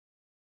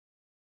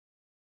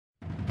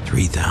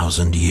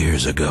3,000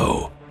 years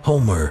ago,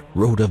 Homer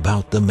wrote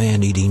about the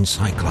man-eating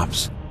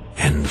Cyclops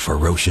and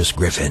ferocious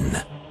Griffin.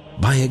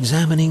 By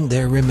examining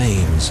their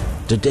remains,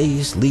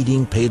 today's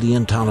leading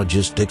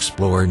paleontologists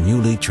explore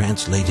newly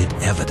translated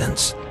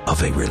evidence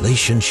of a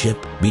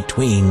relationship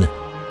between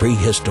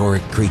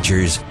prehistoric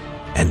creatures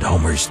and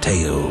Homer's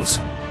tales.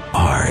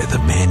 Are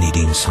the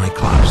man-eating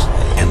Cyclops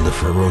and the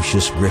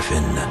ferocious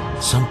Griffin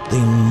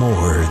something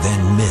more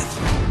than myth?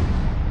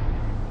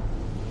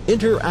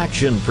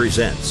 Interaction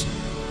presents.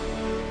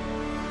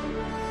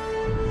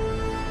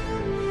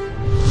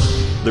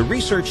 The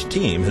research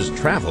team has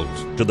traveled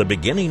to the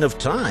beginning of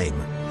time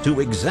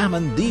to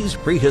examine these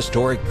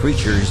prehistoric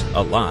creatures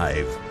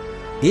alive.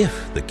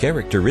 If the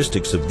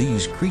characteristics of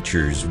these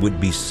creatures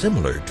would be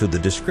similar to the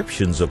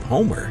descriptions of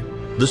Homer,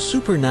 the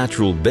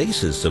supernatural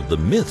basis of the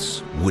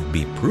myths would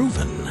be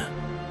proven.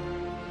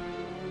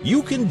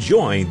 You can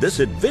join this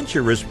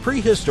adventurous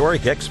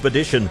prehistoric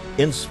expedition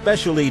in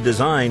specially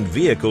designed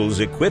vehicles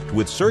equipped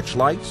with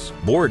searchlights,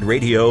 board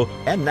radio,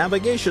 and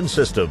navigation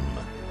system.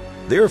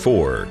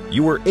 Therefore,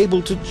 you are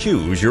able to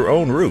choose your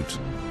own route.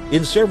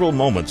 In several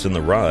moments in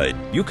the ride,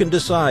 you can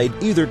decide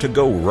either to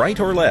go right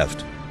or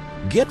left.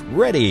 Get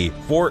ready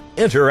for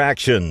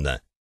interaction. Welcome,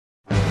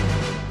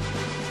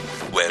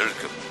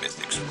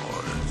 Myth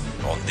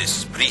Explorers, on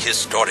this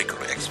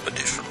prehistorical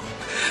expedition.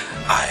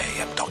 I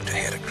am Dr.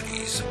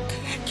 Heracles.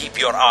 Keep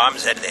your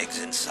arms and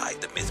legs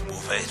inside the Myth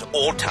Mover at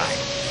all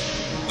times.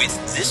 With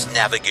this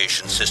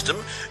navigation system,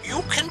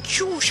 you can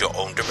choose your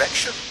own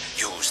direction.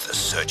 Use the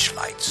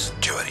searchlights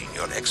during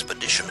your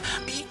expedition.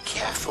 Be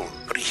careful.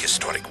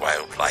 Prehistoric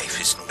wildlife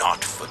is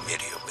not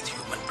familiar with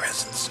human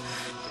presence.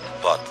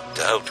 But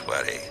don't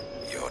worry,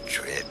 your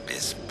trip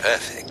is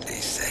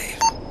perfectly safe.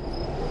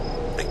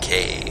 The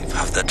cave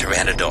of the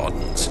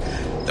pteranodons.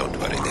 Don't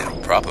worry, they're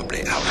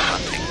probably out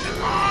hunting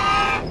them.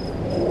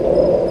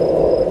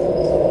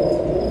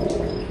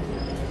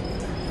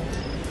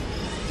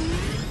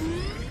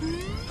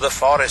 The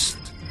forest,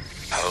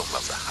 home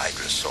of the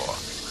hydrosaur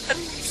and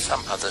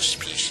some other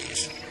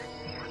species.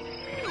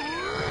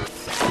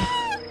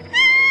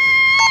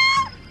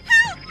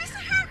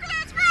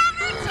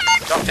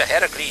 Dr.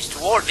 Heracles, to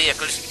all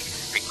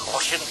vehicles,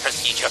 precaution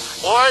procedure.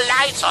 All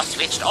lights are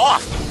switched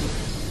off.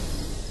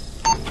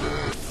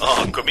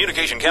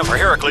 Communication camp for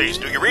Heracles.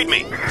 Do you read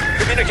me?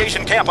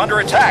 Communication camp under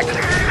attack.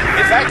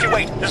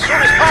 Evacuate as soon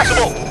as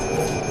possible.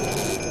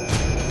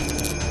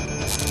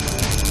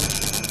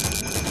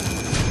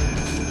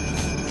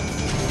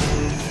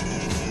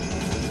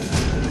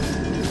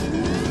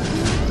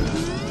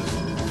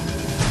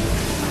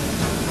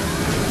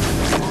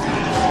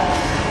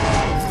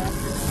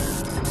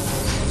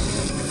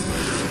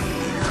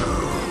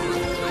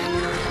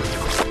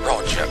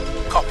 Roger.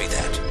 Copy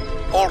that.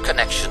 All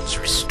connections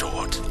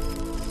restored.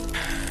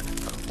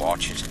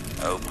 Watch it.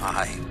 Oh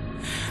my.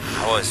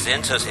 Our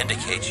sensors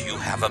indicate you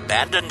have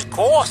abandoned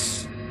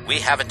course. We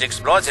haven't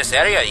explored this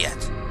area yet.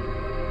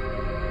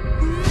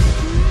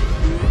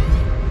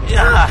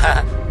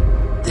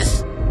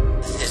 This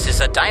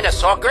is a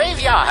dinosaur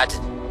graveyard.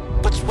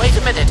 But wait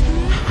a minute.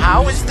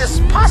 How is this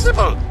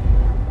possible?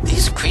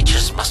 These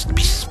creatures must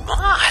be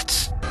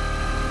smart.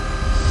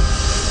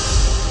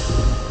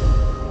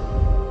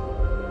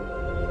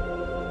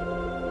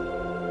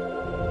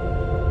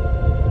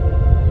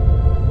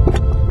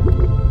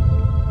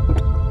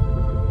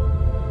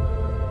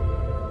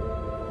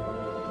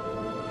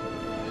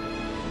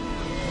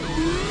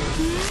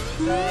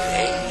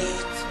 Wait,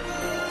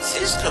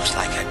 this looks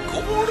like a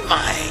gold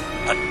mine,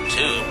 a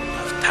tomb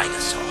of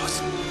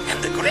dinosaurs.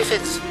 And the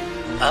griffins,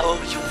 oh,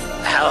 you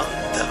found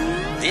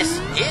them. This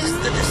is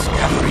the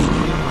discovery.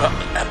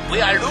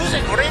 We are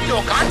losing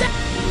radio contact.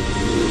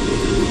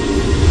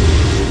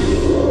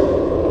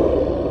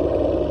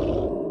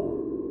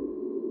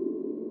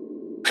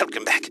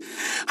 Welcome back.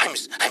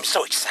 I'm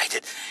so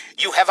excited.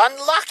 You have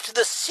unlocked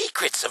the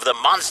secrets of the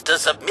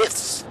monsters of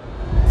myths.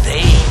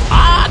 They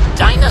are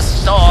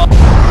dinosaurs.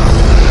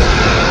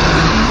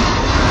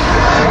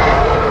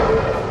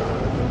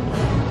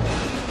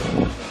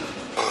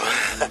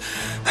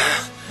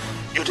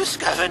 You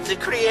discovered the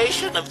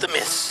creation of the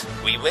myths.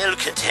 We will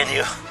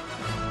continue.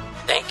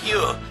 Thank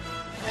you,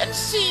 and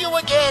see you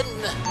again.